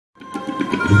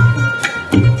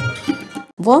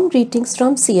Warm greetings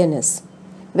from CNS.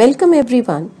 Welcome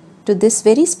everyone to this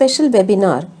very special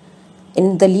webinar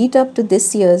in the lead up to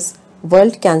this year's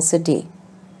World Cancer Day.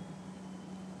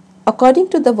 According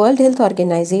to the World Health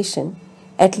Organization,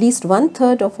 at least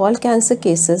 1/3 of all cancer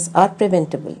cases are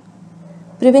preventable.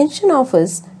 Prevention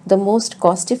offers the most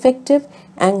cost-effective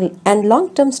and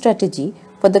long-term strategy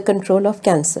for the control of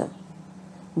cancer.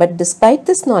 But despite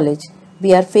this knowledge,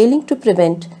 we are failing to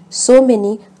prevent so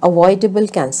many avoidable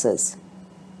cancers.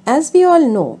 As we all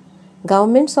know,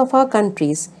 governments of our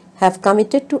countries have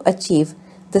committed to achieve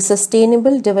the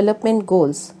Sustainable Development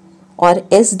Goals, or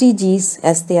SDGs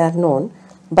as they are known,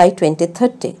 by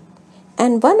 2030.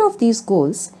 And one of these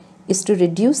goals is to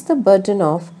reduce the burden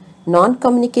of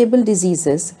non-communicable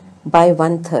diseases by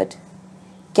 1/3.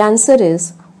 Cancer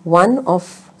is one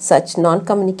of such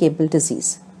non-communicable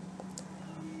disease.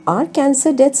 Are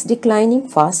cancer deaths declining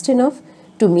fast enough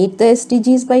to meet the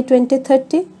SDGs by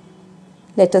 2030?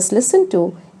 Let us listen to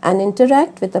and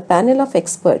interact with a panel of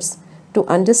experts to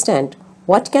understand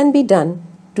what can be done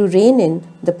to rein in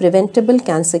the preventable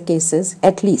cancer cases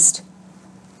at least.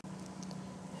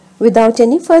 Without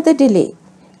any further delay,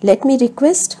 let me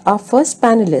request our first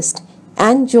panelist,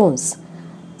 Anne Jones,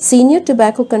 Senior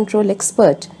Tobacco Control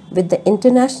Expert with the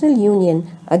International Union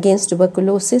Against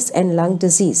Tuberculosis and Lung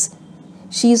Disease.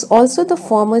 She is also the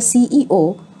former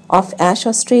CEO of ASH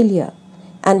Australia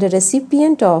and a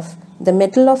recipient of the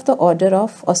Medal of the Order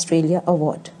of Australia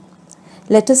Award.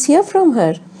 Let us hear from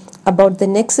her about the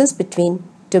nexus between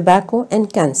tobacco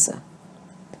and cancer.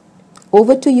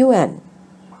 Over to you, Anne.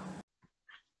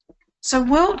 So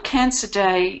World Cancer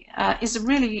Day is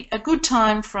really a good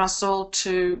time for us all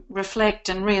to reflect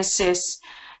and reassess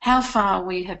how far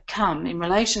we have come in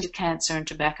relation to cancer and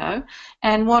tobacco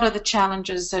and what are the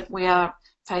challenges that we are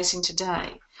facing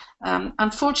today.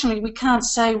 Unfortunately, we can't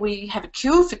say we have a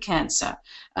cure for cancer,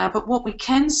 but what we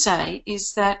can say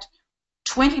is that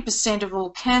 20% of all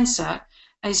cancer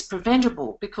is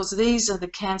preventable because these are the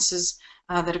cancers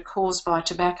that are caused by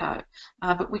tobacco.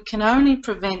 But we can only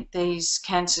prevent these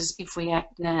cancers if we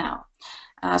act now.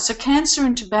 So cancer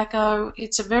and tobacco,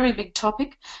 it's a very big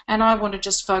topic, and I want to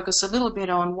just focus a little bit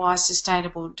on why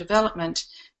sustainable development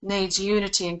needs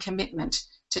unity and commitment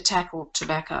to tackle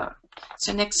tobacco.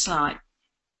 So next slide.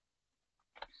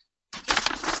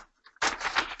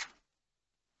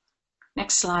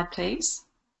 Next slide, please.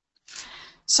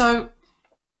 So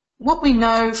what we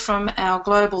know from our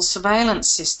global surveillance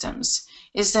systems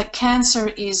is that cancer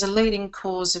is a leading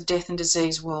cause of death and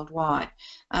disease worldwide.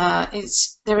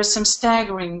 There are some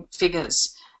staggering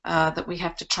figures that we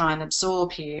have to try and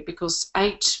absorb here, because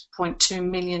 8.2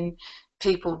 million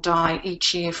people die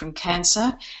each year from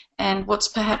cancer, and what's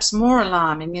perhaps more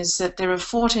alarming is that there are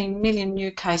 14 million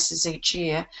new cases each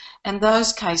year, and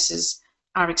those cases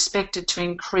are expected to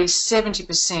increase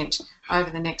 70% over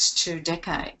the next 2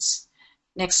 decades.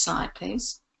 Next slide,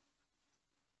 please.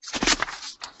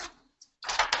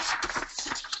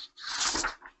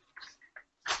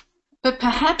 But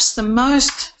perhaps the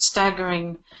most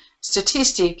staggering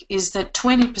statistic is that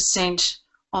 20%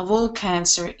 of all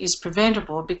cancer is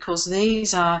preventable, because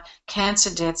these are cancer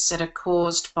deaths that are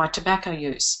caused by tobacco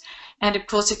use. And of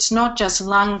course, it's not just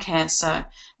lung cancer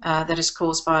that is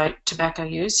caused by tobacco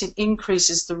use. It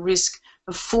increases the risk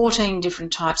of 14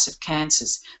 different types of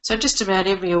cancers. So just about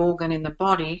every organ in the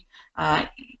body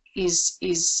is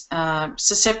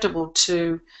susceptible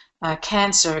to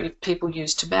cancer if people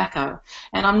use tobacco.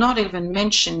 And I'm not even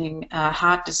mentioning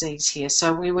heart disease here.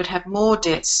 So we would have more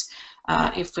deaths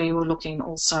if we were looking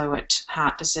also at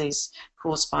heart disease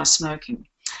caused by smoking.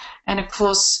 And of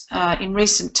course, in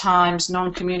recent times,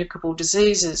 non-communicable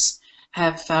diseases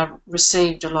have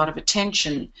received a lot of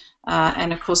attention.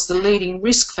 And of course, the leading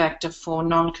risk factor for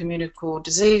non-communicable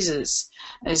diseases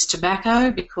is tobacco,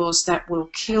 because that will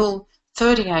kill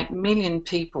 38 million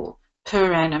people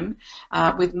per annum,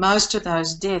 with most of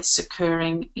those deaths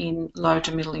occurring in low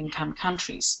to middle income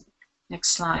countries. Next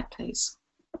slide, please.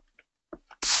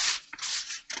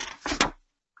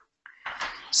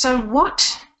 So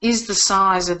what is the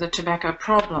size of the tobacco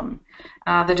problem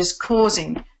that is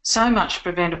causing so much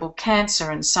preventable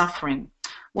cancer and suffering?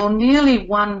 Well, nearly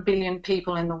 1 billion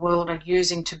people in the world are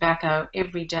using tobacco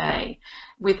every day,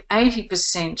 with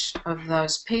 80% of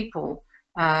those people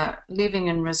living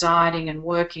and residing and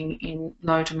working in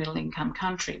low to middle income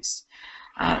countries.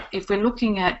 If we're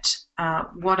looking at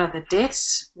what are the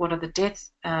deaths,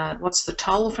 what's the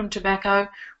toll from tobacco,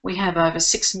 we have over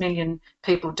 6 million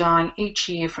people dying each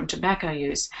year from tobacco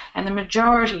use, and the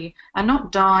majority are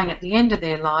not dying at the end of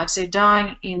their lives, they're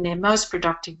dying in their most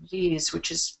productive years, which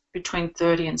is between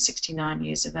 30 and 69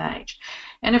 years of age.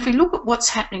 And if we look at what's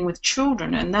happening with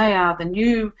children, and they are the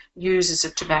new users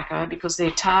of tobacco because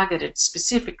they're targeted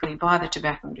specifically by the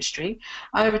tobacco industry,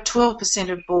 over 12%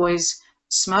 of boys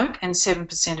smoke and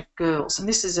 7% of girls. And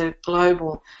this is a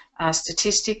global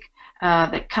statistic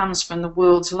that comes from the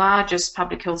world's largest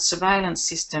public health surveillance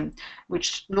system,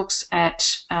 which looks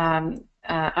at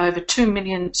over 2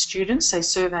 million students. They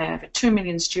survey over 2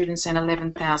 million students, and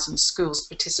 11,000 schools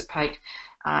participate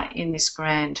in this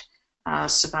grand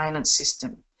surveillance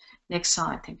system. Next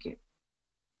slide, thank you.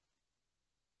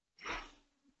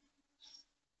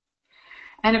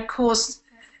 And of course,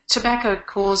 tobacco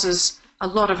causes a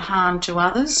lot of harm to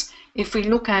others. If we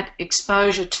look at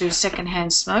exposure to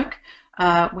secondhand smoke,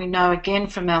 we know again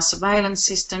from our surveillance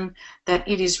system that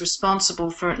it is responsible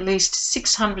for at least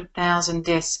 600,000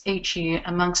 deaths each year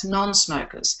amongst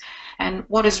non-smokers. And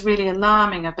what is really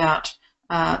alarming about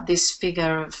this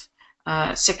figure of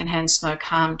secondhand smoke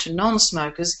harm to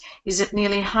non-smokers is that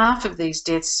nearly half of these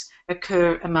deaths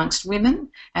occur amongst women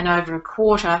and over a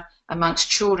quarter amongst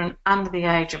children under the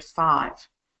age of 5.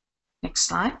 Next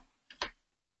slide.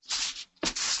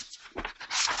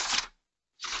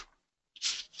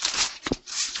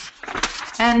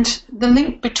 And the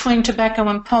link between tobacco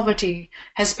and poverty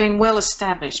has been well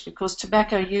established because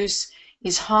tobacco use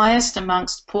is highest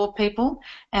amongst poor people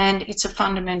and it's a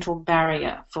fundamental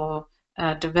barrier for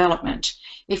development.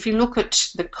 If you look at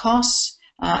the costs,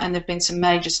 and there have been some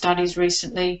major studies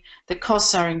recently, the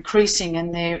costs are increasing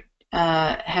and they're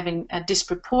having a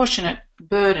disproportionate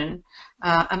burden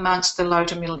amongst the low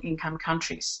to middle income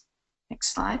countries.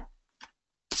 Next slide.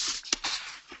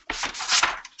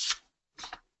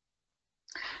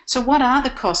 So what are the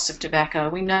costs of tobacco?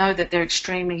 We know that they're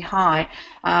extremely high,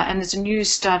 and there's a new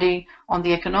study on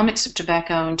the economics of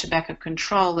tobacco and tobacco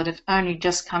control that have only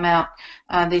just come out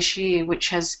this year, which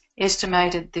has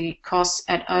estimated the costs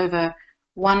at over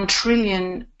 $1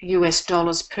 trillion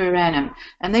per annum.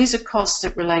 And these are costs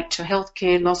that relate to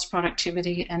healthcare, lost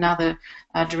productivity, and other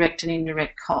direct and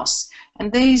indirect costs.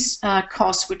 And these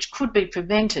costs, which could be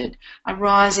prevented, are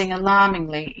rising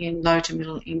alarmingly in low to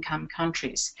middle income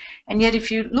countries. And yet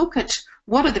if you look at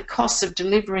what are the costs of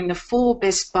delivering the 4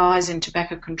 best buys in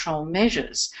tobacco control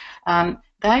measures,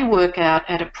 they work out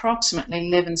at approximately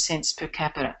 11 cents per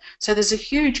capita. So there's a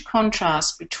huge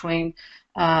contrast between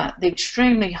the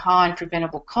extremely high and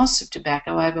preventable costs of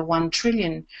tobacco, over $1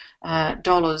 trillion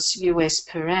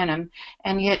per annum,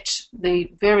 and yet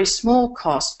the very small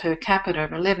cost per capita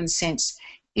of 11 cents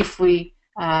if we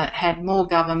had more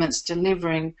governments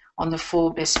delivering on the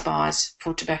 4 best buys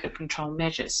for tobacco control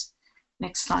measures.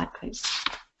 Next slide, please.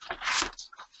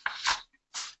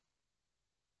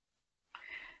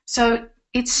 So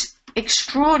it's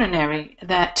extraordinary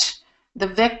that the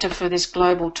vector for this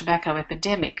global tobacco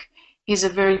epidemic is a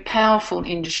very powerful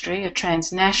industry, a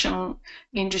transnational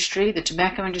industry, the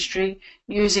tobacco industry,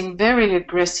 using very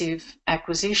aggressive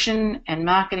acquisition and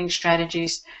marketing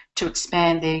strategies to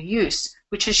expand their use,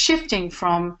 which is shifting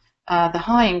from the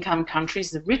high-income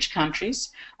countries, the rich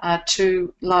countries,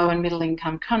 to low and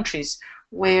middle-income countries,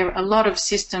 where a lot of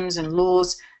systems and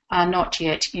laws are not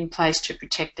yet in place to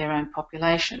protect their own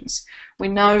populations. We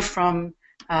know from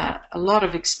a lot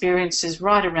of experiences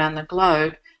right around the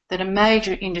globe that a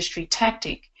major industry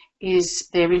tactic is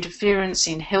their interference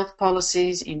in health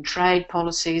policies, in trade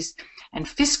policies, and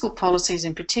fiscal policies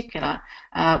in particular,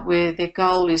 where their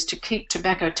goal is to keep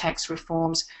tobacco tax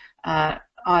reforms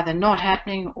either not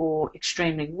happening or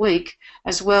extremely weak,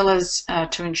 as well as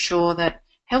to ensure that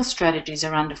health strategies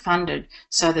are underfunded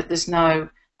so that there's no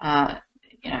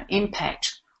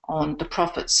impact on the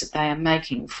profits that they are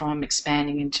making from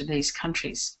expanding into these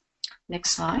countries.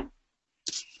 Next slide.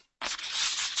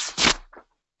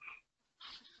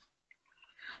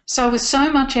 So with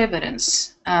so much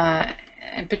evidence,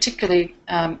 and particularly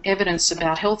evidence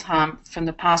about health harm from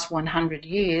the past 100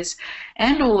 years,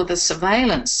 and all of the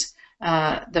surveillance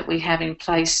that we have in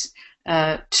place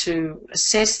to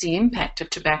assess the impact of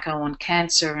tobacco on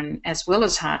cancer and as well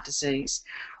as heart disease,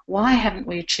 why haven't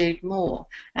we achieved more?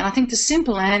 And I think the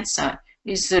simple answer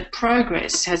is that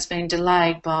progress has been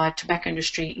delayed by tobacco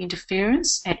industry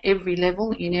interference at every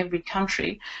level in every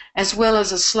country, as well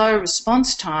as a slow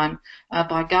response time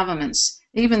by governments,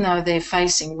 even though they're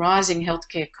facing rising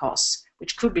healthcare costs,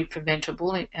 which could be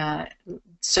preventable,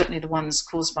 certainly the ones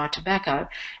caused by tobacco,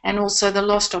 and also the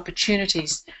lost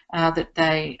opportunities that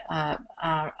they are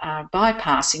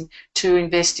bypassing to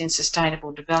invest in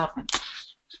sustainable development.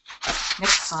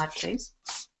 Next slide, please.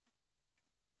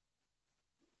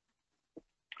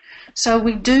 So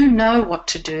we do know what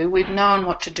to do. We've known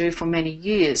what to do for many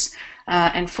years.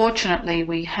 And fortunately,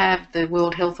 we have the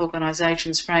World Health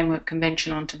Organization's Framework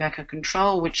Convention on Tobacco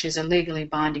Control, which is a legally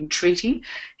binding treaty.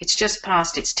 It's just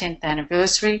passed its 10th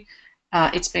anniversary.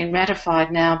 It's been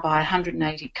ratified now by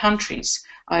 180 countries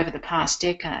over the past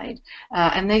decade.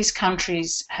 And these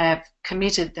countries have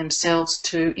committed themselves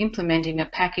to implementing a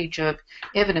package of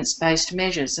evidence-based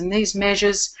measures. And these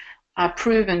measures are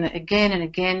proven again and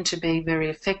again to be very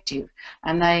effective.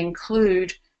 And they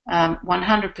include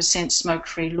 100%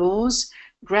 smoke-free laws,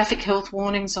 graphic health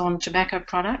warnings on tobacco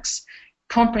products,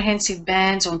 comprehensive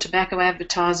bans on tobacco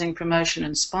advertising, promotion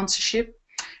and sponsorship,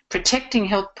 protecting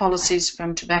health policies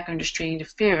from tobacco industry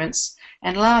interference,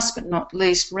 and last but not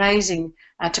least, raising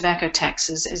tobacco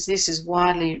taxes, as this is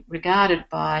widely regarded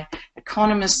by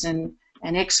economists and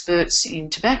experts in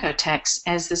tobacco tax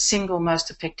as the single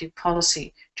most effective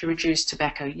policy to reduce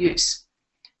tobacco use.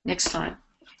 Next slide.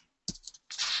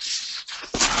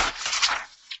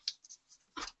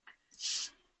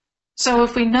 So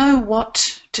if we know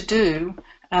what to do,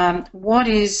 what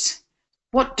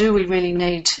do we really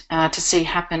need to see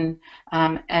happen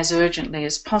as urgently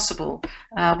as possible?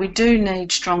 We do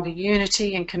need stronger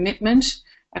unity and commitment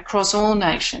across all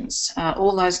nations.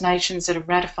 All those nations that have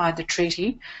ratified the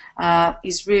treaty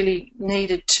is really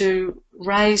needed to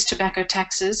raise tobacco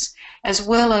taxes, as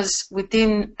well as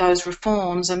within those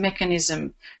reforms a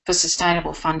mechanism for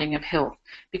sustainable funding of health,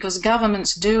 because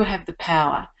governments do have the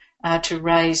power to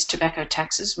raise tobacco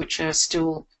taxes, which are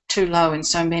still too low in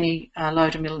so many low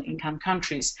to middle income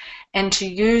countries, and to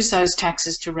use those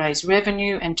taxes to raise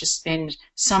revenue and to spend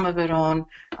some of it on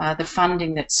the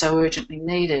funding that's so urgently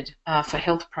needed for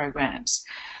health programs.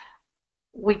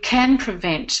 We can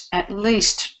prevent at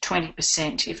least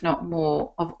 20%, if not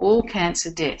more, of all cancer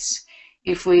deaths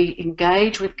if we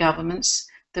engage with governments,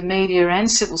 the media and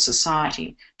civil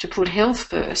society to put health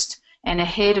first and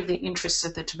ahead of the interests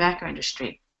of the tobacco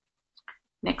industry.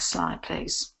 Next slide,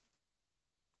 please.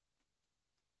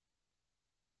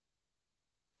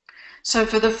 So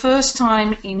for the first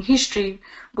time in history,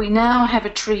 we now have a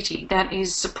treaty that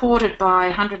is supported by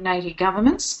 180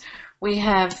 governments. We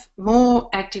have more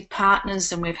active partners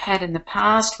than we've had in the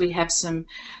past. We have some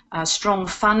strong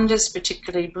funders,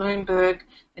 particularly Bloomberg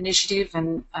Initiative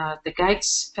and the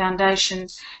Gates Foundation,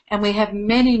 and we have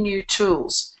many new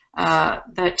tools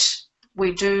that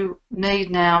we do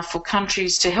need now for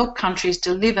countries to help countries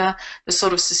deliver the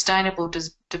sort of sustainable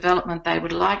development they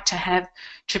would like to have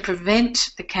to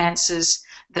prevent the cancers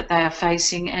that they are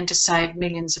facing and to save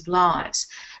millions of lives.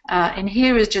 And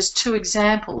here are just two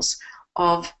examples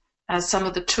of some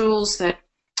of the tools that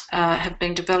have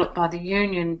been developed by the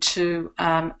Union to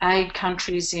aid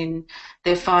countries in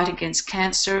their fight against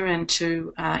cancer and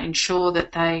to ensure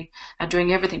that they are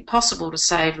doing everything possible to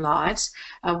save lives.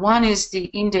 One is the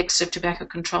Index of Tobacco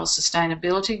Control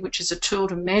Sustainability, which is a tool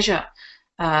to measure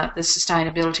the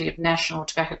sustainability of national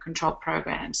tobacco control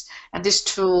programs. And this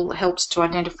tool helps to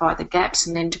identify the gaps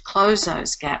and then to close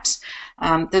those gaps.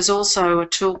 There's also a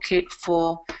toolkit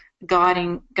for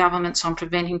guiding governments on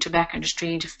preventing tobacco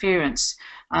industry interference.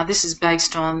 This is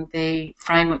based on the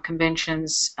Framework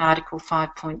Convention's Article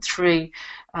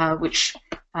 5.3, which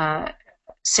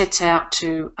sets out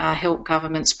to help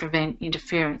governments prevent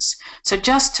interference. So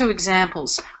just two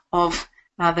examples of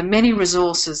the many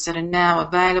resources that are now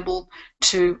available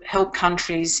to help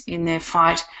countries in their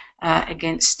fight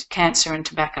against cancer and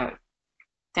tobacco.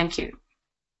 Thank you.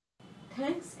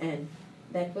 Thanks, Anne.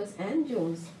 That was Anne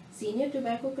Jones, Senior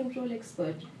Tobacco Control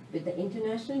Expert with the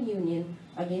International Union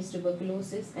Against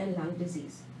Tuberculosis and Lung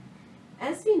Disease.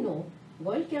 As we know,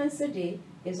 World Cancer Day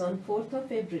is on 4th of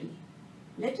February.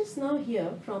 Let us now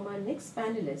hear from our next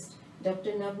panelist,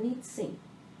 Dr. Navneet Singh.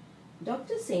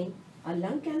 Dr. Singh, a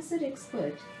lung cancer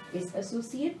expert, is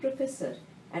Associate Professor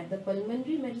at the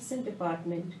Pulmonary Medicine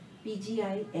Department,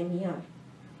 PGIMER.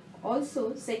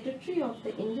 Also Secretary of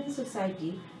the Indian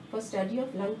Society for Study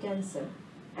of Lung Cancer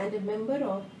and a member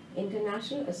of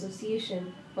International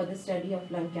Association for the Study of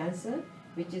Lung Cancer,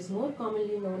 which is more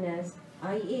commonly known as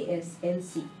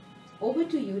IASLC. Over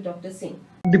to you, Dr. Singh.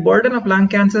 The burden of lung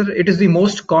cancer, it is the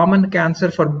most common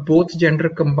cancer for both gender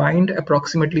combined,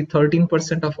 approximately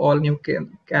 13% of all new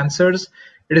cancers.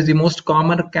 It is the most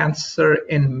common cancer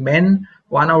in men,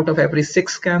 1 out of every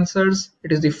 6 cancers.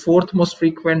 It is the 4th most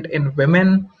frequent in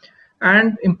women.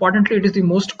 And importantly, it is the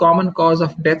most common cause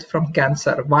of death from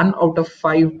cancer. 1 out of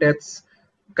 5 deaths,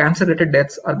 cancer-related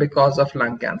deaths, are because of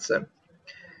lung cancer.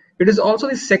 It is also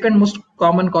the 2nd most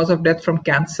common cause of death from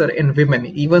cancer in women,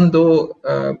 even though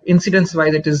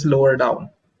incidence-wise it is lower down.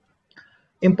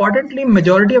 Importantly,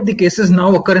 majority of the cases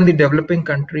now occur in the developing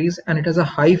countries, and it has a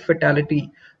high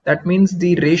fatality That means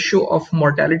the ratio of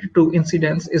mortality to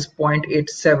incidence is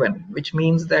 0.87, which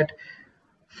means that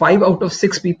 5 out of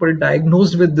 6 people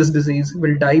diagnosed with this disease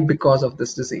will die because of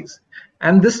this disease.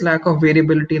 And this lack of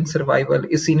variability in survival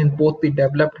is seen in both the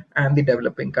developed and the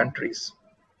developing countries.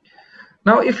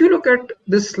 Now, if you look at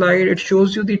this slide, it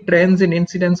shows you the trends in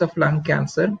incidence of lung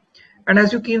cancer. And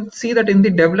as you can see that in the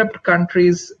developed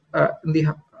countries,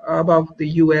 above the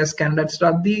US, Canada,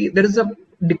 there is a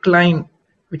decline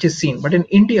which is seen. But in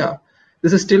India,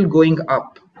 this is still going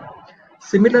up.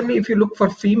 Similarly, if you look for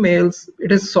females,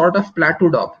 it is sort of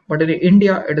plateaued up, but in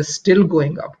India, it is still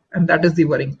going up, and that is the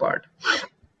worrying part.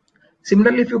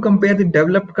 Similarly, if you compare the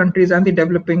developed countries and the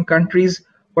developing countries,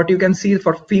 what you can see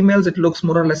for females, it looks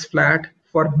more or less flat.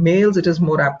 For males, it is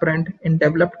more apparent. In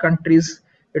developed countries,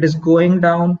 it is going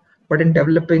down, but in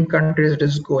developing countries, it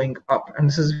is going up, and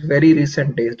this is very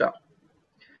recent data.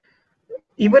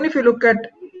 Even if you look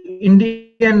at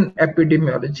Indian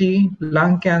epidemiology,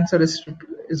 lung cancer is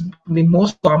the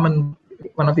most common,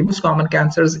 one of the most common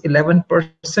cancers,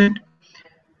 11%.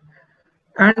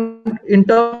 And in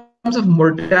terms of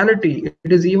mortality,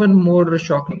 it is even more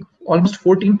shocking, almost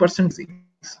 14%.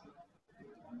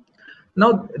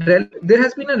 Now, there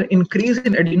has been an increase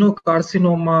in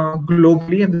adenocarcinoma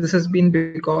globally, and this has been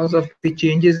because of the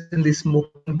changes in the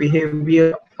smoking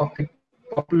behavior of the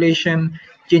population,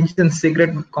 changes in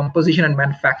cigarette composition and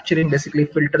manufacturing, basically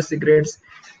filter cigarettes,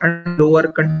 and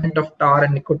lower content of tar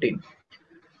and nicotine.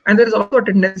 And there is also a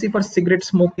tendency for cigarette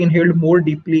smoke inhaled more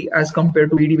deeply as compared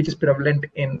to weed, which is prevalent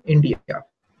in India.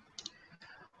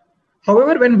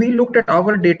 However, when we looked at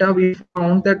our data, we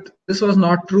found that this was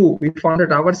not true. We found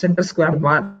that our center squared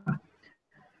 1.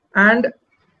 And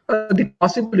the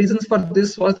possible reasons for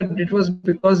this was that it was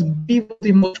because weed was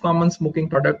the most common smoking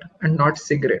product and not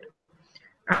cigarette.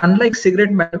 Unlike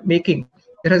cigarette making,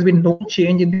 there has been no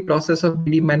change in the process of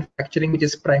weed manufacturing, which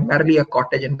is primarily a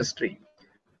cottage industry.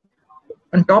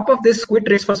 On top of this, quit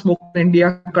rates for smoking in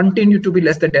India continue to be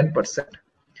less than 10%.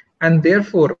 And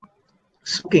therefore,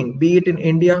 smoking, be it in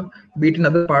India, be it in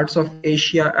other parts of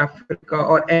Asia, Africa,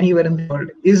 or anywhere in the world,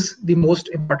 is the most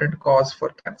important cause for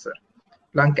cancer,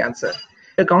 lung cancer.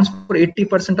 It accounts for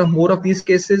 80% or more of these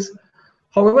cases.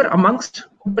 However, amongst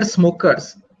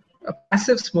smokers,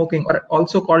 passive smoking, or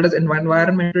also called as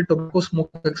environmental tobacco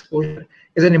smoke exposure,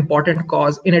 is an important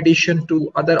cause in addition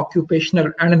to other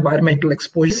occupational and environmental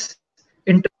exposures.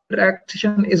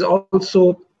 Interaction is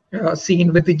also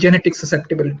seen with the genetic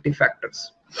susceptibility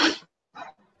factors.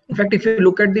 In fact, if you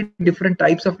look at the different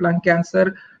types of lung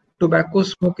cancer, tobacco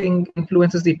smoking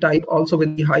influences the type, also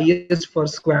with the highest for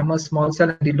squamous small cell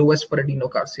and the lowest for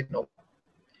adenocarcinoma.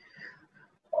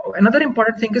 Another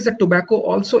important thing is that tobacco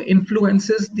also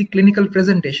influences the clinical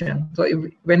presentation. So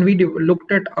when we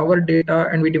looked at our data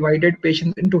and we divided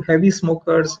patients into heavy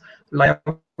smokers, light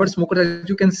smokers, as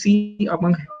you can see,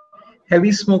 among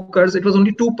heavy smokers, it was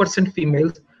only 2%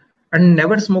 females, and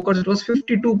never smokers, it was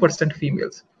 52%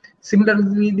 females.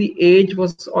 Similarly, the age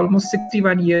was almost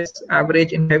 61 years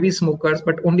average in heavy smokers,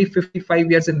 but only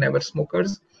 55 years in never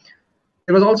smokers.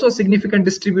 There was also a significant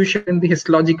distribution in the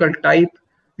histological type,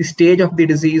 the stage of the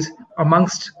disease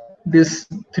amongst these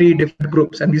 3 different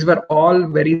groups, and these were all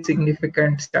very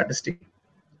significant statistics.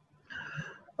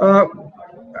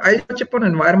 I touch upon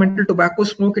environmental tobacco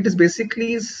smoke. It is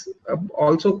basically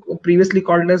also previously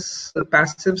called as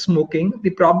passive smoking. The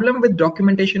problem with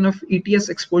documentation of ETS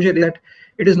exposure is that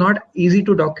it is not easy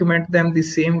to document them the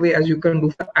same way as you can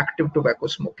do for active tobacco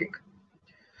smoking.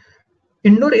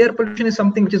 Indoor air pollution is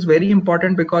something which is very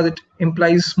important because it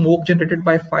implies smoke generated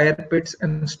by fire pits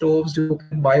and stoves,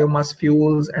 biomass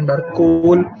fuels, and or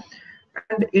coal.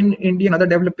 And in India and other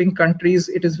developing countries,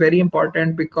 it is very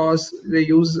important because they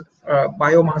use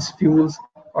biomass fuels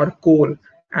or coal.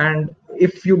 And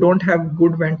if you don't have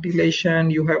good ventilation,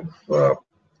 you have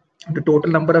the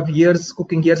total number of years,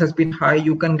 cooking years has been high,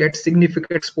 you can get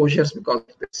significant exposures because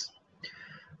of this.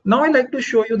 Now I'd like to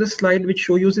show you this slide which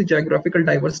shows you the geographical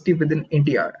diversity within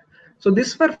India. So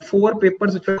these were 4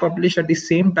 papers which were published at the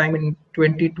same time in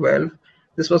 2012.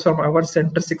 This was from our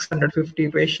center, 650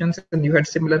 patients, and you had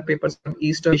similar papers from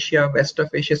East Asia, West of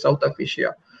Asia, South of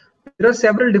Asia. There are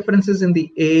several differences in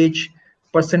the age,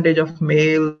 percentage of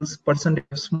males, percentage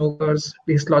of smokers,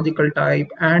 the histological type,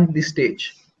 and the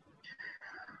stage.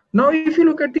 Now, if you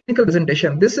look at the clinical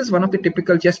presentation, this is one of the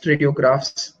typical chest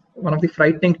radiographs, one of the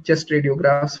frightening chest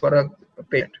radiographs for a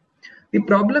patient. The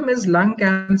problem is lung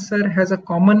cancer has a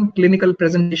common clinical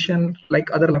presentation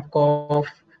like other cough,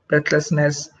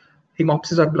 breathlessness,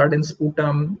 hemoptysis or blood in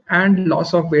sputum, and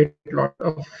loss of weight, loss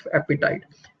of appetite.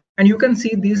 And you can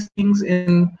see these things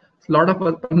in a lot of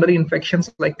pulmonary infections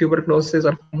like tuberculosis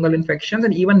or fungal infections,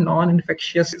 and even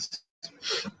non-infectious.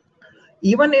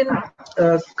 Even in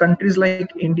countries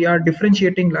like India,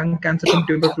 differentiating lung cancer from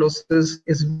tuberculosis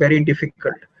is very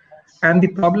difficult. And the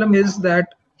problem is that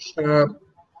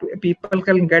people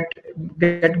can get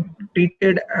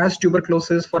treated as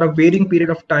tuberculosis for a varying period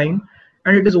of time,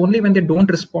 and it is only when they don't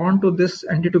respond to this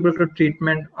anti-tubercular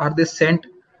treatment are they sent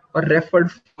or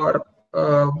referred for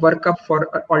workup for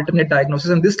alternate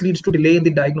diagnosis, and this leads to delay in the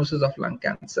diagnosis of lung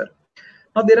cancer.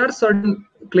 Now, there are certain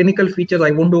clinical features,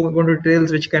 I won't go into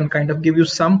details, which can kind of give you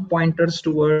some pointers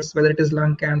towards whether it is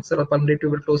lung cancer or pulmonary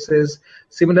tuberculosis.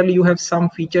 Similarly, you have some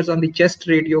features on the chest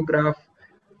radiograph.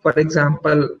 For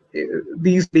example,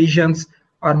 these lesions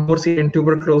are more seen in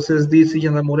tuberculosis, these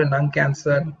lesions are more in lung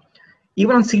cancer.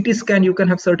 Even on CT scan, you can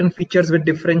have certain features which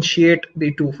differentiate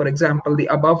the two. For example, the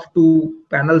above two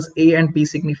panels A and B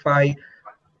signify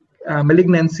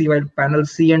malignancy, while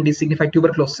panels C and D signify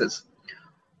tuberculosis.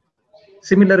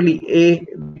 Similarly,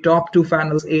 the top two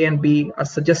panels A and B are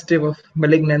suggestive of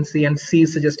malignancy and C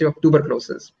is suggestive of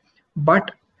tuberculosis.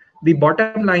 But the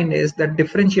bottom line is that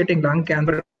differentiating lung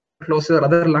cancer, tuberculosis, or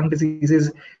other lung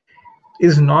diseases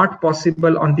is not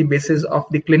possible on the basis of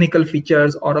the clinical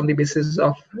features or on the basis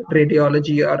of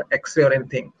radiology or X-ray or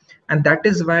anything. And that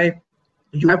is why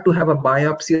you have to have a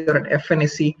biopsy or an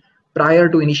FNAC prior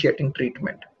to initiating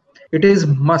treatment. It is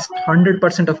must,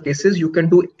 100% of cases, you can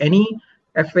do any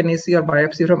FNAC or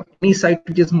biopsy from any site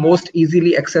which is most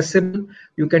easily accessible.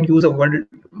 You can use a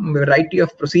variety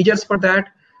of procedures for that.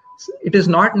 It is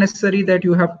not necessary that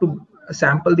you have to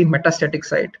sample the metastatic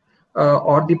site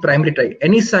or the primary site,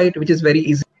 any site which is very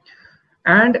easy.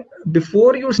 And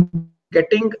before you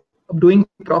doing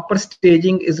proper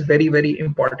staging is very, very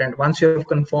important once you have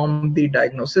confirmed the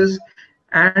diagnosis.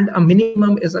 And a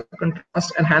minimum is a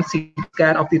contrast enhanced CT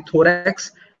scan of the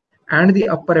thorax and the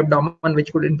upper abdomen,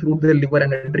 which could include the liver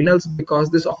and adrenals, because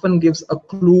this often gives a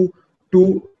clue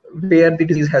to where the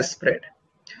disease has spread.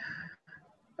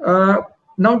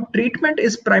 Now, treatment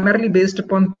is primarily based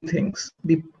upon things: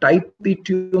 the type of the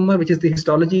tumor, which is the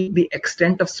histology, the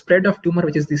extent of spread of tumor,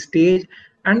 which is the stage,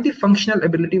 and the functional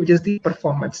ability, which is the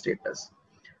performance status.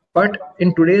 But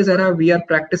in today's era, we are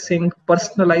practicing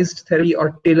personalized therapy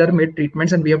or tailor-made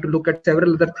treatments, and we have to look at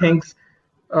several other things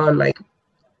like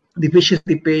the wishes of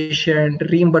the patient,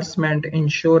 reimbursement,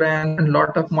 insurance, and a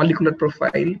lot of molecular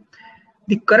profile.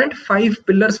 The current 5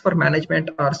 pillars for management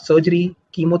are surgery,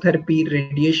 chemotherapy,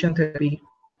 radiation therapy,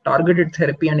 targeted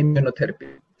therapy, and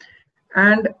immunotherapy.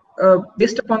 And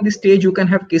based upon the stage, you can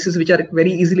have cases which are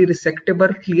very easily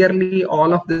resectable. Clearly,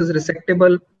 all of this is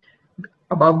resectable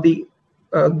above the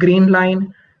green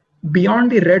line.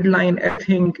 Beyond the red line,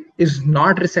 everything is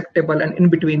not resectable, and in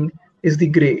between is the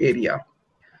gray area.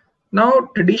 Now,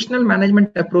 traditional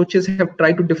management approaches have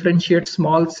tried to differentiate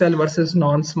small cell versus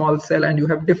non-small cell, and you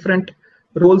have different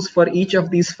roles for each of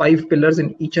these 5 pillars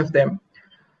in each of them.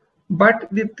 But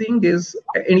the thing is,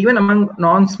 and even among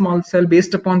non-small cell,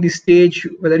 based upon the stage,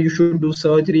 whether you should do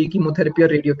surgery, chemotherapy, or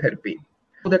radiotherapy,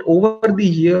 so that over the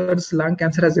years, lung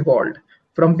cancer has evolved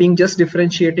from being just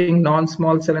differentiating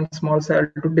non-small cell and small cell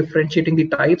to differentiating the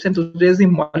types. And so there's the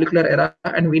molecular era,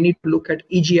 and we need to look at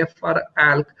EGFR,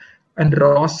 ALK, and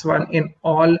ROS1 in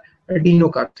all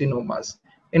adenocarcinomas.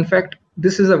 In fact,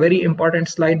 this is a very important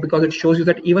slide because it shows you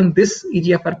that even this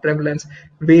EGFR prevalence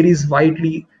varies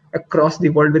widely across the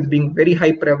world, with being very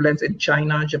high prevalence in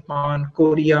China, Japan,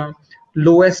 Korea,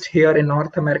 lowest here in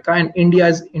North America, and India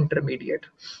is intermediate.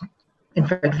 In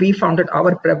fact, we found that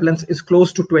our prevalence is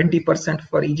close to 20%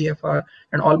 for EGFR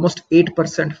and almost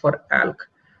 8% for ALK.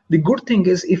 The good thing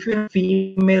is, if you have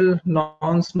female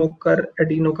non-smoker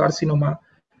adenocarcinoma,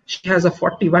 she has a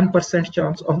 41%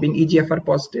 chance of being EGFR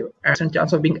positive and a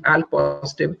chance of being ALK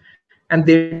positive, and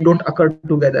they don't occur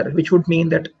together, which would mean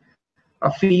that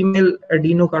a female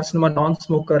adenocarcinoma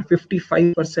non-smoker,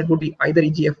 55% would be either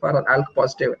EGFR or ALK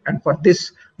positive. And for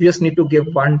this, you just need to give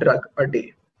 1 drug a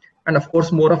day. And of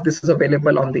course, more of this is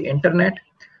available on the internet.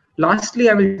 Lastly,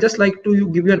 I will just like to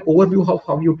give you an overview of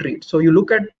how you treat. So you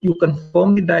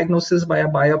confirm the diagnosis by a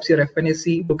biopsy or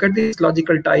FNAC, look at the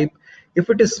histological type. If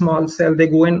it is small cell, they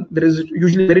go in, there is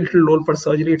usually very little role for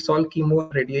surgery, it's all chemo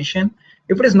and radiation.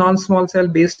 If it is non-small cell,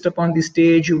 based upon the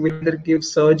stage, you will either give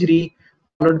surgery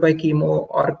followed by chemo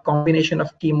or a combination of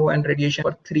chemo and radiation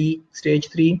for stage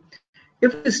 3.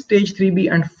 If it is stage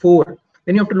 3B and 4,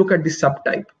 then you have to look at the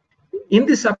subtype. In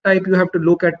the subtype, you have to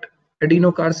look at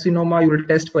adenocarcinoma, you will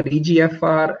test for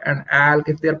EGFR and ALK.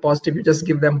 If they are positive, you just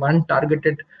give them 1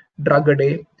 targeted drug a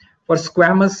day. For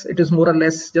squamous, it is more or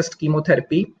less just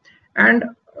chemotherapy. And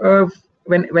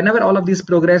whenever all of these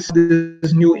progress,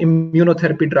 there's new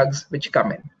immunotherapy drugs which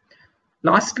come in.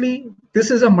 Lastly,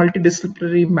 this is a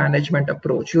multidisciplinary management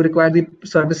approach. You require the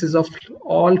services of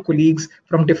all colleagues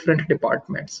from different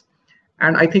departments.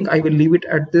 And I think I will leave it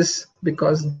at this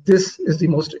because this is the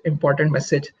most important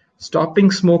message: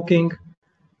 stopping smoking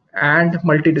and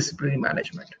multidisciplinary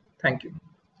management. Thank you.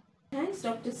 Thanks,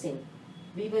 Dr. Singh.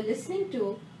 We were listening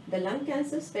to the lung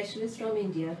cancer specialist from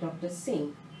India, Dr.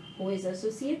 Singh, who is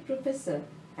Associate Professor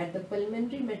at the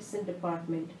Pulmonary Medicine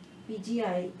Department,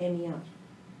 PGIMER.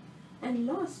 And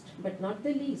last but not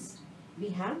the least, we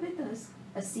have with us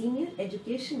a senior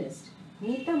educationist,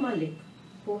 NITA Mullick,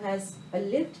 who has a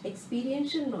lived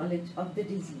experiential knowledge of the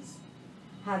disease.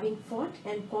 Having fought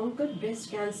and conquered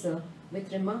breast cancer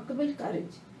with remarkable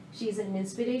courage, she is an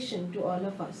inspiration to all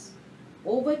of us.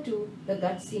 Over to the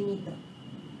gutsy NITA.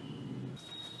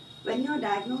 When you are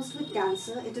diagnosed with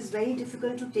cancer, it is very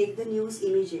difficult to take the news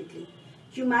immediately.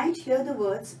 You might hear the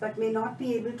words but may not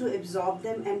be able to absorb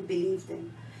them and believe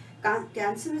them.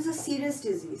 Cancer is a serious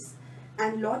disease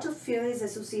and a lot of fear is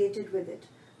associated with it.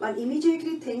 One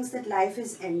immediately thinks that life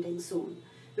is ending soon.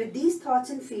 With these thoughts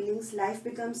and feelings, life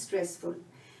becomes stressful.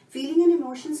 Feeling and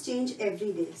emotions change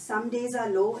every day. Some days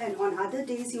are low and on other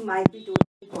days you might be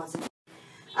totally positive.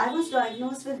 I was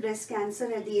diagnosed with breast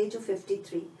cancer at the age of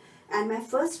 53 and my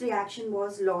first reaction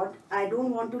was, Lord, I don't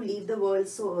want to leave the world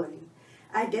so early.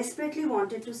 I desperately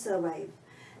wanted to survive.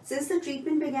 Since the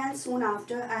treatment began soon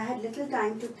after, I had little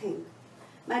time to think.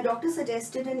 My doctor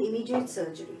suggested an immediate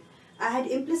surgery. I had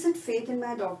implicit faith in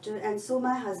my doctor and so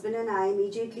my husband and I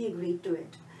immediately agreed to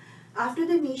it. After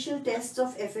the initial tests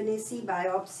of FNAC,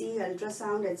 biopsy,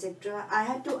 ultrasound, etc., I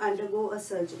had to undergo a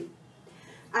surgery.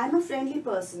 I am a friendly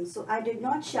person, so I did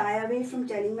not shy away from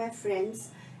telling my friends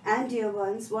and dear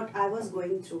ones what I was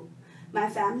going through. My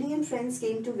family and friends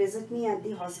came to visit me at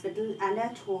the hospital and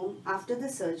at home after the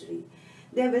surgery.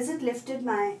 Their visit lifted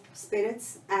my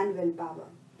spirits and willpower.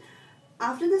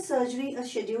 After the surgery, a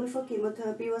schedule for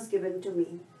chemotherapy was given to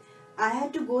me. I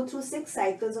had to go through 6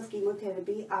 cycles of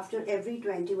chemotherapy after every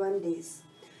 21 days.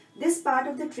 This part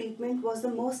of the treatment was the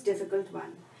most difficult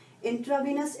one.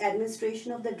 Intravenous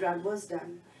administration of the drug was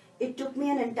done. It took me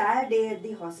an entire day at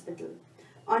the hospital.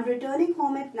 On returning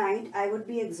home at night, I would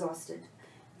be exhausted.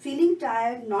 Feeling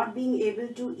tired, not being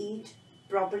able to eat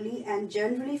properly and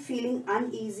generally feeling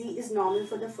uneasy is normal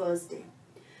for the first day.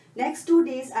 Next 2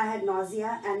 days I had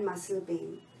nausea and muscle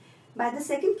pain. By the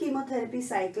second chemotherapy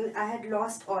cycle I had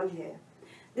lost all hair.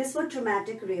 This was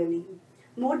traumatic really.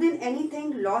 More than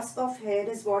anything, loss of hair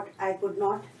is what I could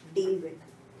not deal with.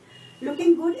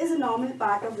 Looking good is a normal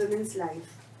part of women's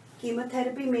life.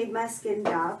 Chemotherapy made my skin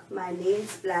dark, my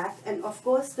nails black, and of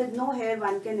course with no hair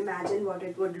one can imagine what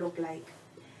it would look like.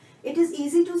 It is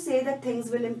easy to say that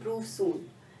things will improve soon,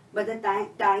 but the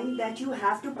time that you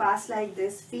have to pass like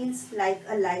this feels like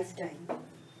a lifetime.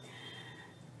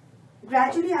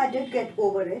 Gradually I did get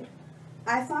over it.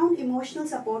 I found emotional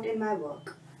support in my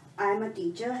work. I am a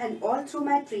teacher and all through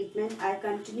my treatment I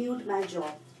continued my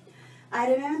job.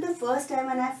 I remember the first time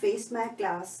when I faced my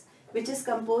class, which is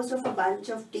composed of a bunch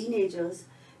of teenagers.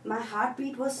 My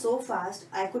heartbeat was so fast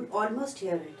I could almost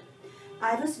hear it.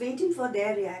 I was waiting for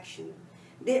their reaction.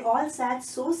 They all sat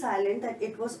so silent that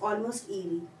it was almost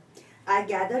eerie. I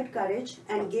gathered courage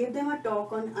and gave them a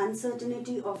talk on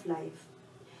uncertainty of life.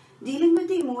 Dealing with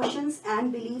the emotions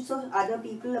and beliefs of other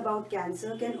people about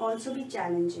cancer can also be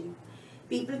challenging.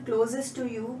 People closest to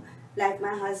you, like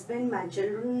my husband, my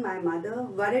children, my mother,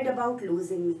 worried about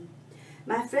losing me.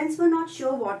 My friends were not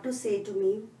sure what to say to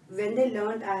me when they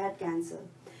learned I had cancer.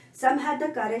 Some had the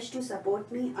courage to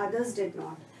support me, others did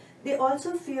not. They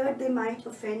also feared they might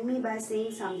offend me by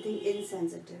saying something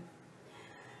insensitive.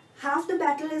 Half the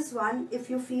battle is won if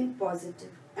you feel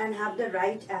positive and have the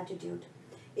right attitude.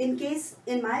 In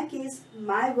my case,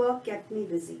 my work kept me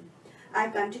busy. I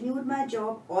continued my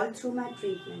job all through my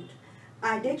treatment.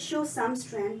 I did show some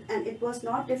strength and it was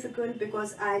not difficult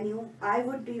because I knew I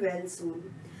would be well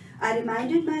soon. I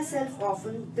reminded myself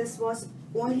often this was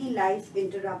only life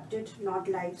interrupted, not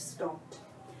life stopped.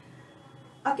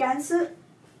 A cancer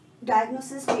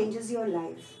diagnosis changes your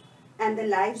life and the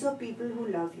lives of people who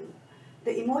love you.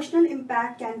 The emotional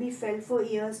impact can be felt for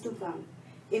years to come.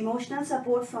 Emotional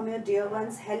support from your dear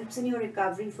ones helps in your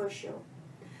recovery for sure.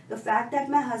 The fact that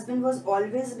my husband was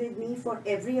always with me for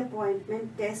every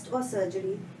appointment, test or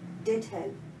surgery did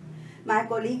help. My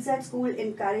colleagues at school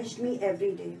encouraged me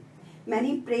every day.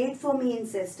 Many prayed for me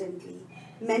incessantly.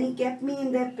 Many kept me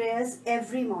in their prayers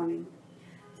every morning.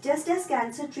 Just as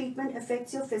cancer treatment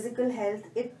affects your physical health,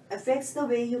 it affects the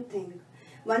way you think.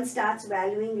 One starts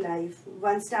valuing life.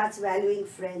 One starts valuing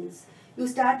friends. You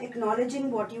start acknowledging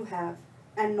what you have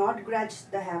and not grudge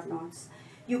the have-nots.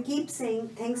 You keep saying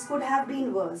things could have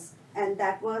been worse. and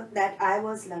that I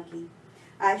was lucky.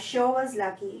 I sure was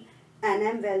lucky and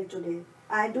am well today.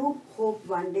 I do hope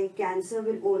one day cancer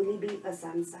will only be a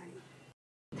sun sign.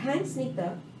 Thanks,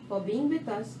 Nita, for being with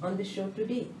us on the show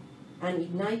today and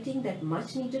igniting that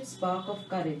much needed spark of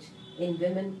courage in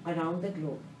women around the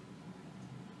globe.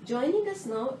 Joining us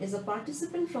now is a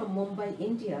participant from Mumbai,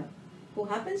 India, who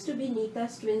happens to be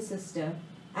Nita's twin sister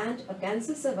and a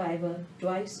cancer survivor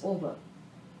twice over.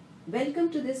 Welcome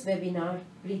to this webinar,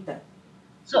 Rita.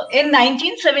 So in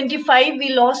 1975, we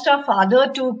lost our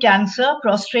father to cancer,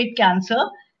 prostate cancer,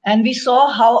 and we saw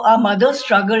how our mother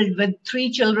struggled with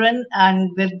 3 children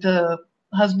and with the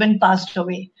husband passed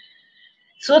away.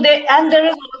 So there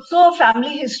is also a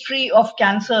family history of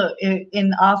cancer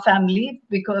in our family,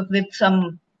 because with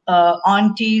some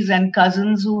aunties and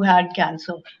cousins who had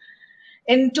cancer.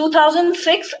 In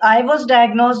 2006, I was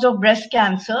diagnosed of breast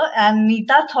cancer, and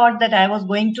Nita thought that I was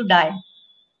going to die.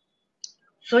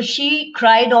 So she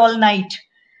cried all night.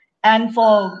 And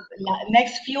for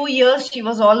next few years, she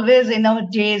was always in a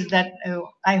daze that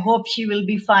I hope she will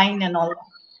be fine and all.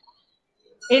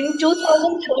 In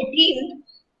 2013,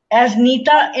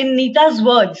 in Nita's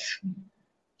words,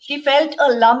 she felt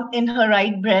a lump in her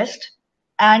right breast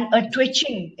and a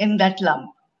twitching in that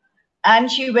lump.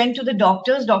 And she went to the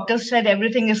doctors. Doctors said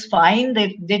everything is fine.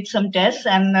 They did some tests,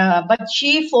 but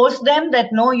she forced them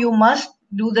that no, you must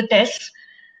do the tests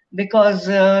because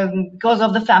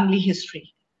of the family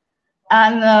history.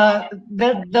 And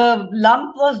the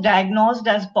lump was diagnosed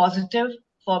as positive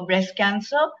for breast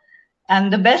cancer.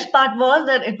 And the best part was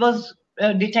that it was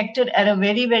detected at a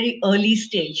very, very early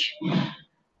stage.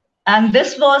 And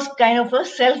this was kind of a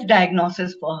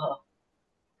self-diagnosis for her.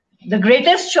 The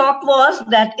greatest shock was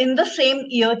that in the same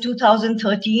year,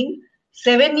 2013,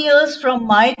 7 years from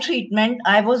my treatment,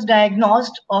 I was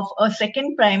diagnosed of a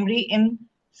second primary in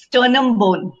sternum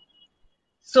bone.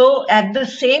 So at the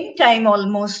same time,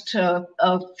 almost a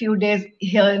few days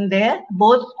here and there,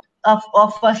 both of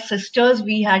us sisters,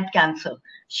 we had cancer.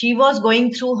 She was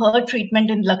going through her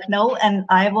treatment in Lucknow, and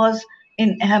I was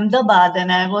in Ahmedabad,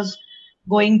 and I was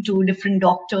going to different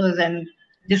doctors and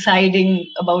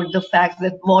deciding about the fact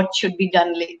that what should be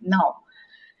done now.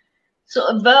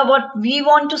 So what we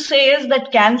want to say is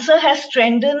that cancer has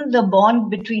strengthened the bond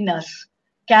between us.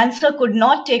 Cancer could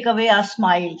not take away our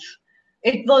smiles.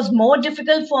 It was more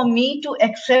difficult for me to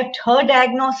accept her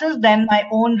diagnosis than my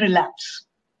own relapse.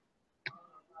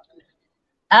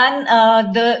 And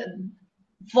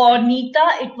for Nita,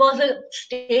 it was a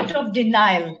state of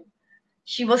denial.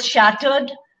 She was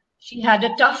shattered. She had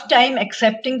a tough time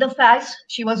accepting the facts.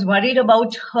 She was worried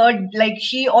about her, like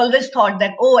she always thought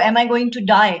that, oh, am I going to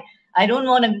die? I don't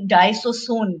want to die so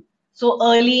soon, so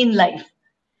early in life.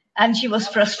 And she was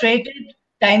frustrated.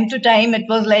 Time to time, it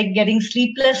was like getting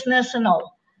sleeplessness and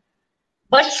all.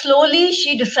 But slowly,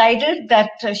 she decided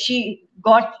that she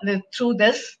got through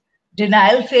this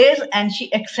denial phase, and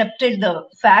she accepted the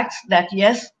facts that,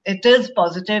 yes, it is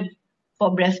positive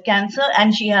for breast cancer,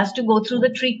 and she has to go through the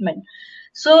treatment.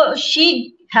 So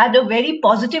she had a very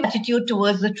positive attitude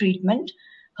towards the treatment.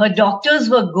 Her doctors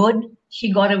were good.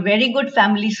 She got a very good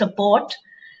family support,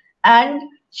 and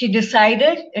she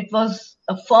decided, it was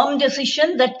a firm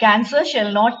decision, that cancer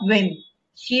shall not win.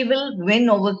 She will win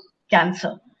over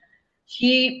cancer.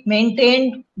 She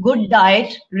maintained good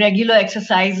diet, regular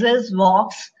exercises,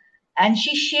 walks, and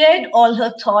she shared all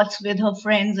her thoughts with her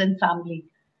friends and family,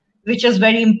 which is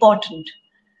very important.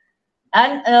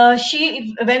 And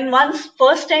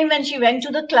first time when she went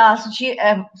to the class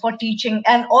for teaching,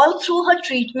 and all through her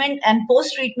treatment and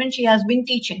post-treatment, she has been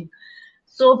teaching.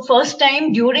 So first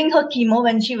time during her chemo,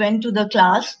 when she went to the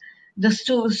class, the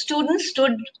students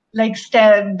stood like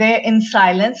there in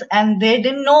silence, and they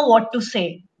didn't know what to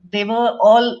say. They were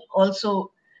all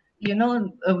also,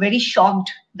 very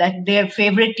shocked that their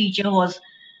favorite teacher was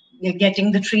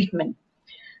getting the treatment.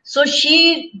 So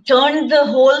she turned the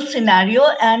whole scenario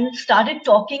and started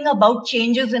talking about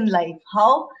changes in life,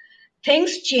 how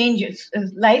things changes,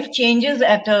 life changes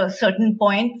at a certain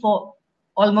point for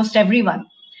almost everyone.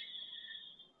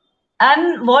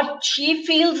 And what she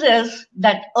feels is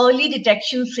that early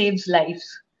detection saves lives.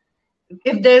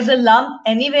 If there's a lump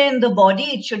anywhere in the body,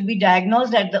 it should be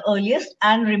diagnosed at the earliest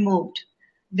and removed.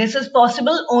 This is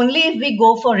possible only if we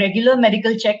go for regular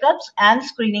medical checkups and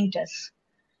screening tests.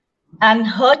 And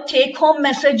her take-home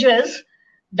message is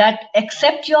that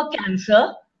accept your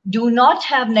cancer, do not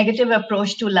have negative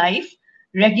approach to life,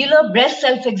 regular breast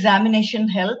self-examination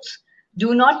helps,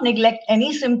 do not neglect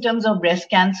any symptoms of breast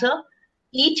cancer,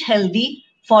 eat healthy,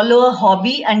 follow a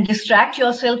hobby and distract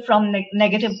yourself from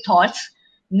negative thoughts,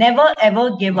 never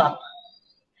ever give up.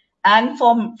 And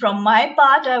from my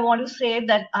part, I want to say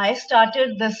that I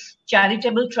started this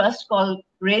charitable trust called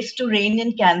Race to Reign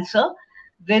in Cancer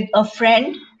with a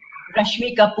friend,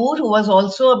 Rashmi Kapoor, who was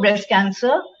also a breast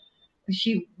cancer.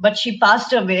 But she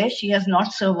passed away. She has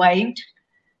not survived.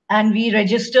 And we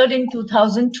registered in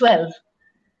 2012.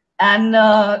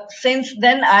 And since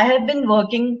then, I have been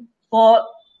working for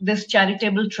this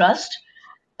charitable trust.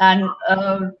 And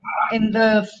in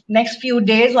the next few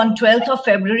days, on 12th of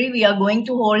February, we are going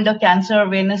to hold a cancer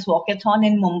awareness walkathon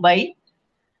in Mumbai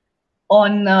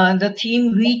on the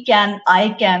theme We Can, I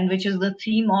Can, which is the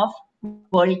theme of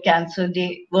World Cancer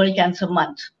Day, World Cancer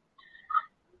Month.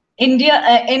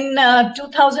 India, in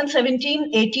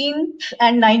 2017, 18th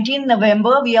and 19th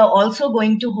November, we are also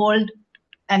going to hold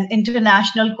an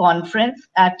international conference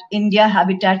at India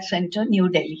Habitat Center, New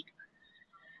Delhi.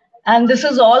 And this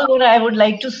is all what I would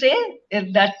like to say.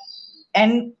 And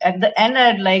at the end,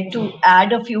 I'd like to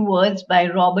add a few words by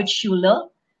Robert Schuller.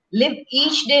 Live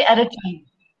each day at a time.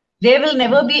 There will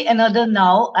never be another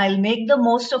now. I'll make the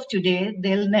most of today.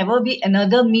 There'll never be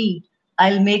another me.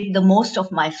 I'll make the most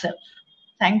of myself.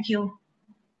 Thank you.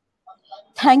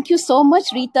 Thank you so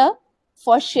much, Rita,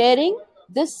 for sharing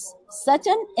this such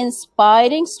an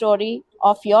inspiring story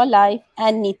of your life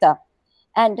and NITA.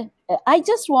 And I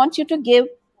just want you to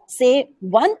say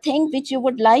one thing which you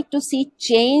would like to see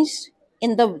changed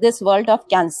in this world of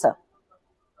cancer,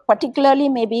 particularly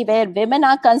maybe where women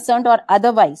are concerned or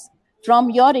otherwise, from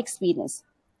your experience.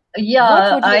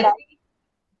 Yeah, I think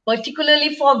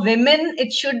particularly for women,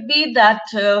 it should be that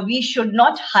we should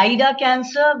not hide our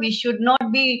cancer. We should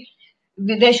not be,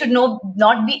 there should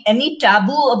not be any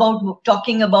taboo about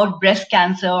talking about breast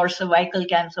cancer or cervical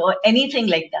cancer or anything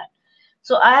like that.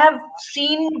 So I have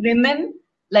seen women,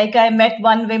 like I met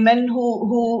one woman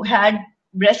who had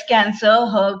breast cancer.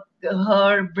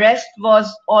 Her breast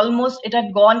was almost, it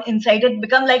had gone inside, it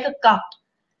become like a cup.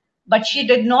 But she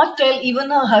did not tell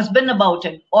even her husband about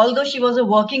it, although she was a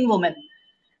working woman.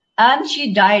 And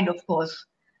she died, of course.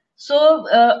 So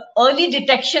early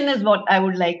detection is what I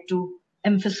would like to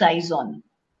emphasize on,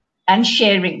 and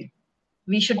sharing.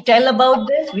 We should tell about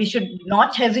this. We should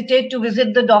not hesitate to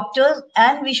visit the doctors,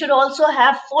 and we should also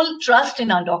have full trust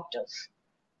in our doctors.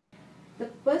 The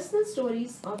personal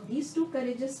stories of these two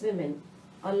courageous women,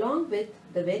 along with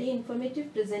the very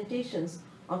informative presentations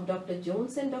of Dr.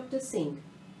 Jones and Dr. Singh,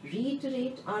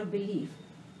 reiterate our belief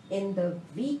in the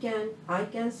We Can, I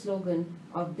Can slogan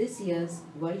of this year's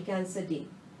World Cancer Day.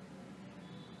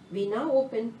 We now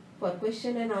open for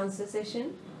question and answer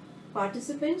session.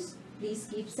 Participants, please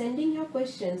keep sending your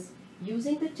questions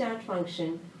using the chat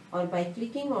function or by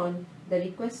clicking on the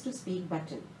request to speak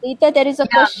button. Rita, there is a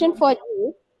question for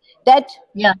you that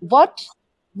what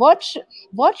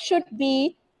should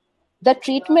be the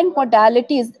treatment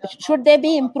modalities? Should there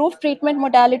be improved treatment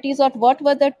modalities, or what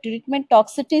were the treatment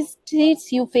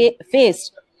toxicities you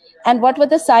faced, and what were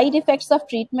the side effects of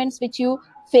treatments which you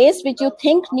faced, which you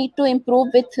think need to improve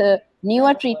with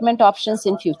newer treatment options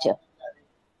in future?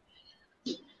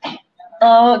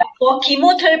 For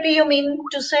chemotherapy, you mean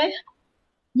to say?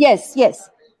 Yes, yes.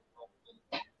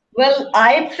 Well,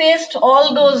 I faced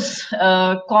all those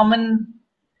common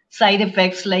side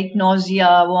effects like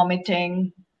nausea,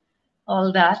 vomiting,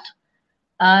 all that.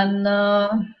 And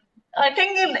I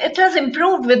think it has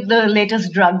improved with the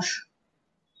latest drugs.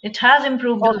 It has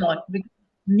improved a lot.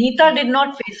 NITA did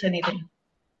not face anything.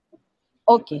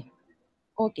 Okay.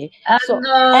 Okay.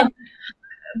 And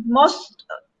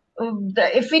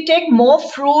if we take more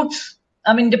fruits,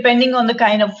 I mean, depending on the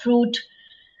kind of fruit,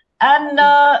 and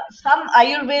some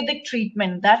Ayurvedic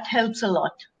treatment, that helps a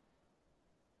lot.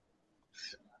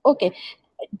 Okay.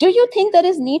 Do you think there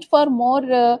is need for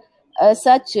more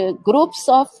such groups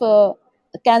of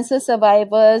cancer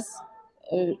survivors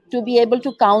to be able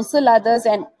to counsel others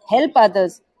and help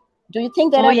others? Do you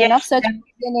think there are enough such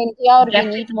groups in India, or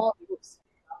we need more groups?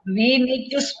 We need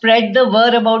to spread the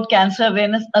word about cancer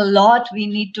awareness a lot. We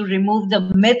need to remove the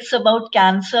myths about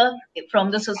cancer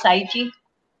from the society.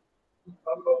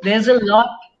 There's a lot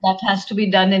that has to be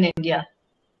done in India.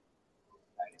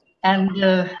 And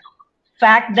the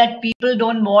fact that people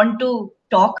don't want to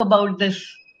talk about this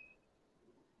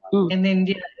in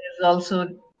India is also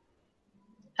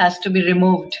has to be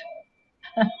removed.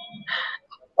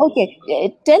 Okay,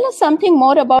 tell us something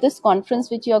more about this conference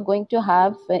which you are going to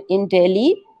have in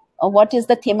Delhi. What is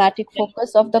the thematic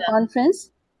focus of the conference?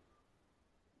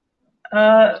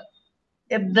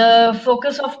 The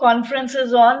focus of conference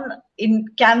is on in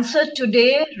Cancer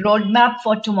Today, Roadmap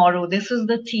for Tomorrow. This is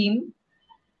the theme,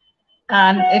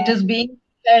 and it is being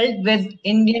held with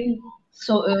Indian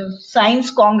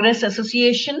Science Congress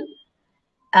Association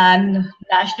and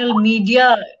National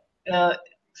Media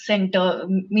center,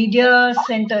 media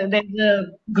center. There's a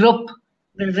group.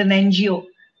 There's an NGO.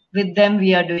 With them,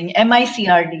 we are doing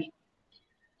MICRD.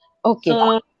 Okay.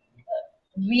 So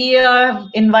we have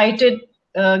invited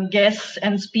guests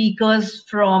and speakers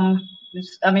from.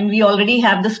 I mean, we already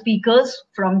have the speakers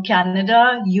from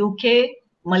Canada, UK,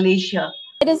 Malaysia.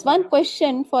 There is one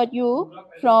question for you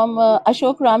from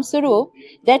Ashok Ramsarup,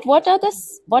 that what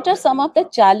are some of the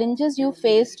challenges you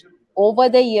faced over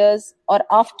the years or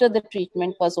after the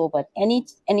treatment was over? Any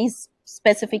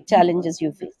specific challenges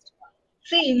you faced?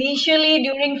 See, initially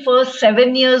during first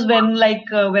 7 years when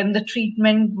the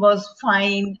treatment was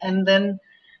fine, and then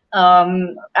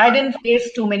I didn't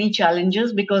face too many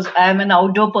challenges because I'm an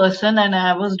outdoor person and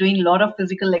I was doing a lot of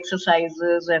physical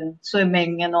exercises and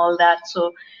swimming and all that.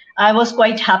 So I was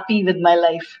quite happy with my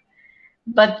life.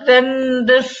 But then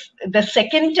the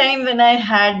second time when I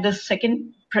had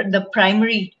the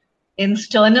primary in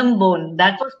sternum bone,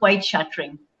 that was quite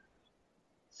shattering.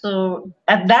 So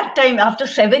at that time, after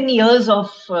 7 years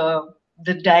of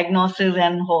the diagnosis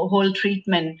and whole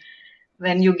treatment,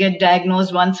 when you get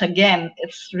diagnosed once again,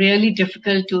 it's really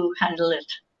difficult to handle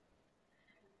it.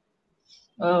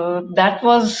 That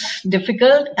was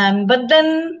difficult, and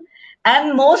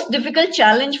most difficult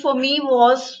challenge for me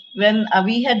was when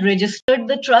we had registered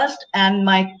the trust, and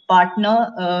my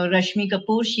partner Rashmi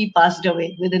Kapoor, she passed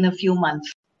away within a few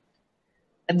months.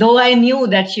 Though I knew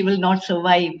that she will not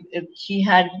survive, she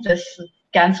had this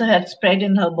cancer had spread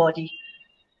in her body.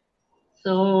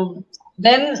 So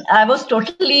then I was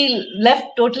left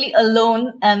totally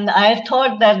alone, and I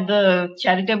thought that the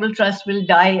charitable trust will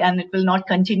die and it will not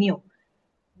continue.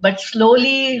 But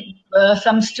slowly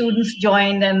some students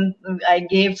joined, and I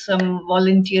gave some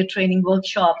volunteer training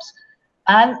workshops,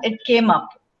 and it came up.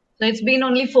 So it's been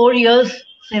only 4 years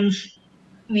since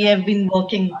we have been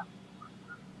working.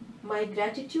 My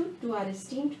gratitude to our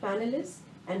esteemed panelists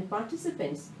and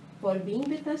participants for being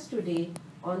with us today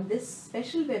on this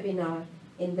special webinar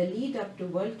in the lead up to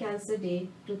World Cancer Day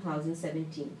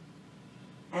 2017.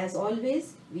 As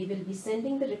always, we will be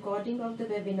sending the recording of the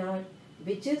webinar,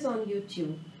 which is on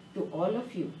YouTube, to all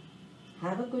of you.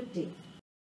 Have a good day.